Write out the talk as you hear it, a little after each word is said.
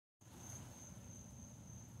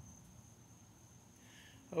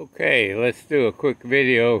Okay, let's do a quick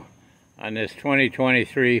video on this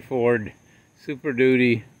 2023 Ford Super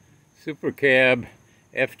Duty Super Cab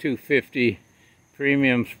F250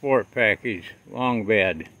 Premium Sport Package long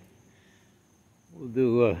bed. We'll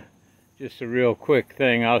do just a real quick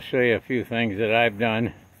thing. I'll show you a few things that I've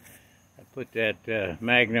done. I put that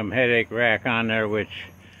Magnum headache rack on there, which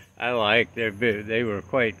I like. They were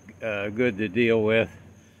quite good to deal with,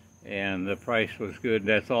 and the price was good.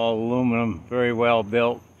 That's all aluminum, very well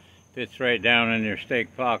built, fits right down in your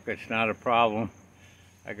stake pockets, not a problem.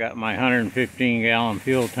 I got my 115-gallon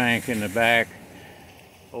fuel tank in the back.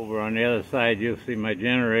 Over on the other side you'll see my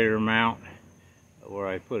generator mount, where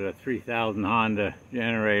I put a 3000 Honda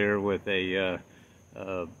generator with a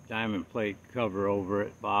diamond plate cover over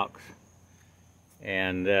it, box.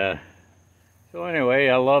 And so anyway,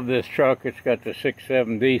 I love this truck. It's got the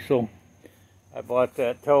 6.7 diesel. I bought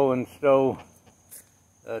that tow and stow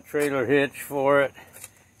trailer hitch for it,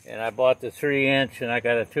 and I bought the 3-inch, and I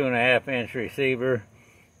got a 2.5-inch receiver.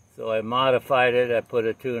 So I modified it. I put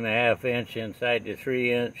a 2.5-inch inside the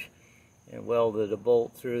 3-inch and welded a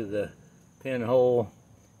bolt through the pinhole,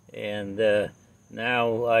 and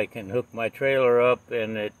now I can hook my trailer up,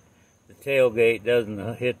 and the tailgate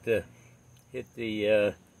doesn't hit the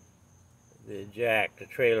jack, the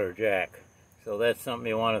trailer jack. So that's something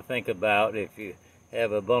you want to think about if you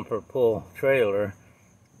have a bumper pull trailer,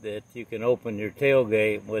 that you can open your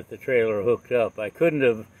tailgate with the trailer hooked up. I couldn't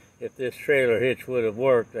have, if this trailer hitch would have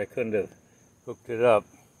worked, I couldn't have hooked it up.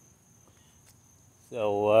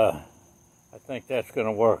 So I think that's going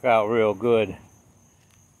to work out real good.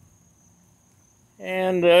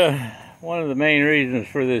 And one of the main reasons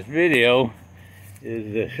for this video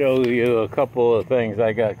is to show you a couple of things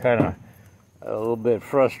I got kind of a little bit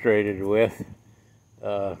frustrated with,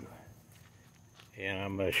 and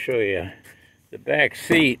I'm going to show you the back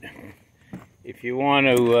seat. If you want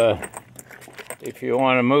to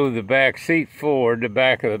move the back seat forward, the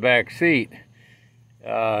back of the back seat,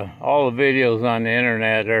 all the videos on the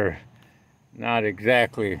internet are not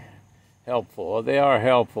exactly helpful. Well, they are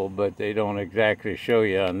helpful, but they don't exactly show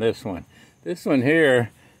you on this one. This one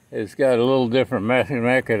here has got a little different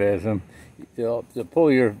mechanism. To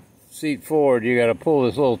pull your seat forward, you got to pull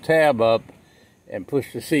this little tab up and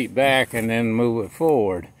push the seat back and then move it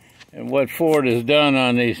forward. And what Ford has done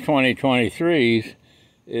on these 2023s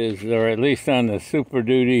is, or at least on the Super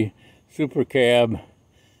Duty Super Cab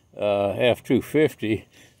F250,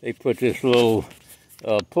 they put this little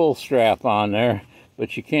pull strap on there,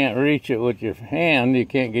 but you can't reach it with your hand. You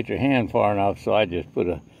can't get your hand far enough, so I just put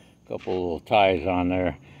a couple little ties on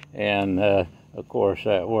there, and of course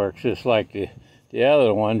that works just like the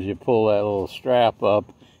other ones. You pull that little strap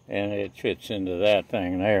up and it fits into that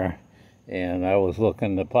thing there. And I was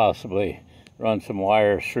looking to possibly run some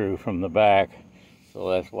wires through from the back, so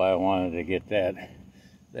that's why I wanted to get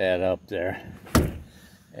that up there.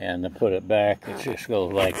 And to put it back, it just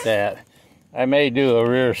goes like that. I may do a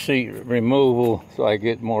rear seat removal so I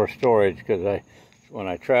get more storage, because when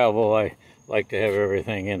I travel I like to have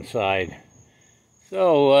everything inside.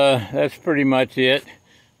 So that's pretty much it.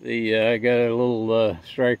 I got a little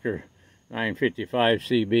Striker 955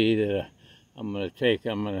 CB that I'm going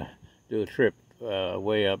to do a trip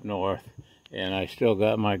way up north, and I still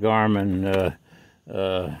got my Garmin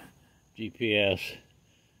GPS,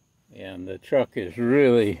 and the truck is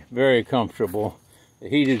really very comfortable. The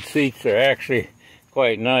heated seats are actually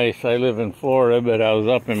quite nice. I live in Florida, but I was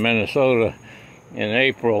up in Minnesota in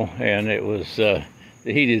April, and it was the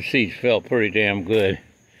heated seats felt pretty damn good.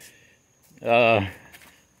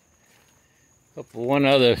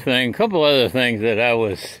 Couple other things that I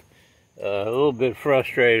was a little bit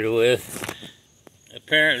frustrated with.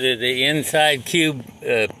 Apparently the inside cube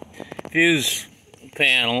fuse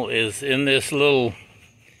panel is in this little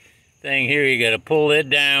thing here. You got to pull it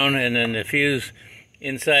down, and then the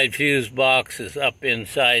inside fuse box is up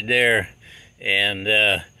inside there, and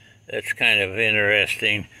that's kind of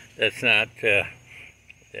interesting. That's not,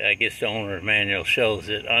 I guess the owner's manual shows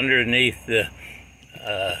it underneath the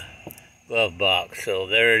glove box. So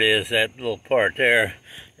there it is, that little part there.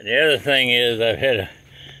 And the other thing is,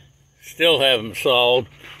 still haven't solved,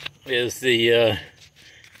 is the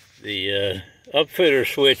upfitter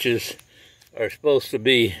switches are supposed to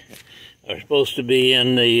be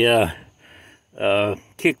in the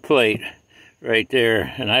kick plate right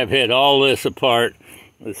there. And I've had all this apart,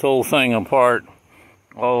 this whole thing apart,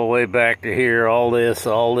 all the way back to here, all this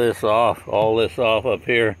off up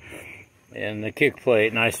here, and the kick plate,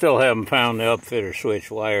 and I still haven't found the upfitter switch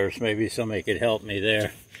wires. Maybe somebody could help me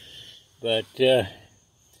there. But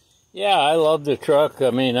yeah, I love the truck.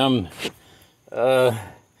 I mean,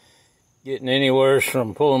 getting anywhere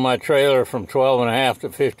from pulling my trailer from 12.5 to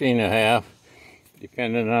 15.5,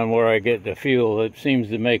 depending on where I get the fuel. It seems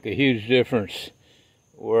to make a huge difference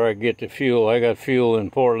where I get the fuel. I got fuel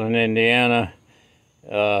in Portland, Indiana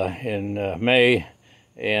in May,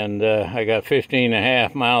 and I got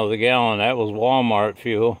 15.5 miles a gallon. That was Walmart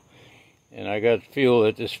fuel. And I got fuel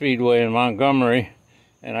at the Speedway in Montgomery,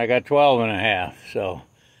 and I got 12.5. So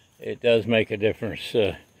it does make a difference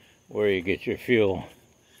where you get your fuel.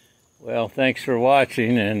 Well, thanks for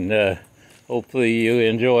watching, and hopefully you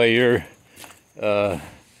enjoy your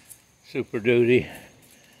Super Duty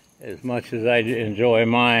as much as I enjoy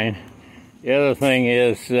mine. The other thing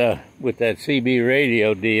is, with that CB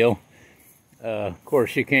radio deal, of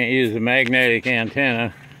course you can't use a magnetic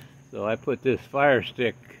antenna, so I put this fire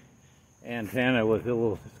stick antenna with a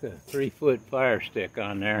little 3-foot fire stick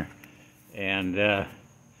on there, and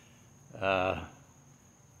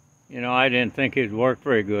you know, I didn't think it'd work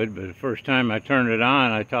very good, but the first time I turned it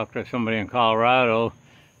on, I talked to somebody in Colorado,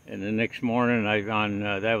 and the next morning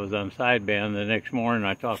that was on sideband. The next morning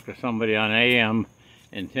I talked to somebody on AM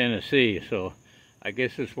in Tennessee, so I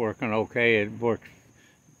guess it's working okay.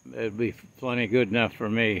 It'd be plenty good enough for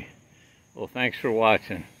me. Well, thanks for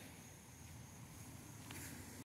watching.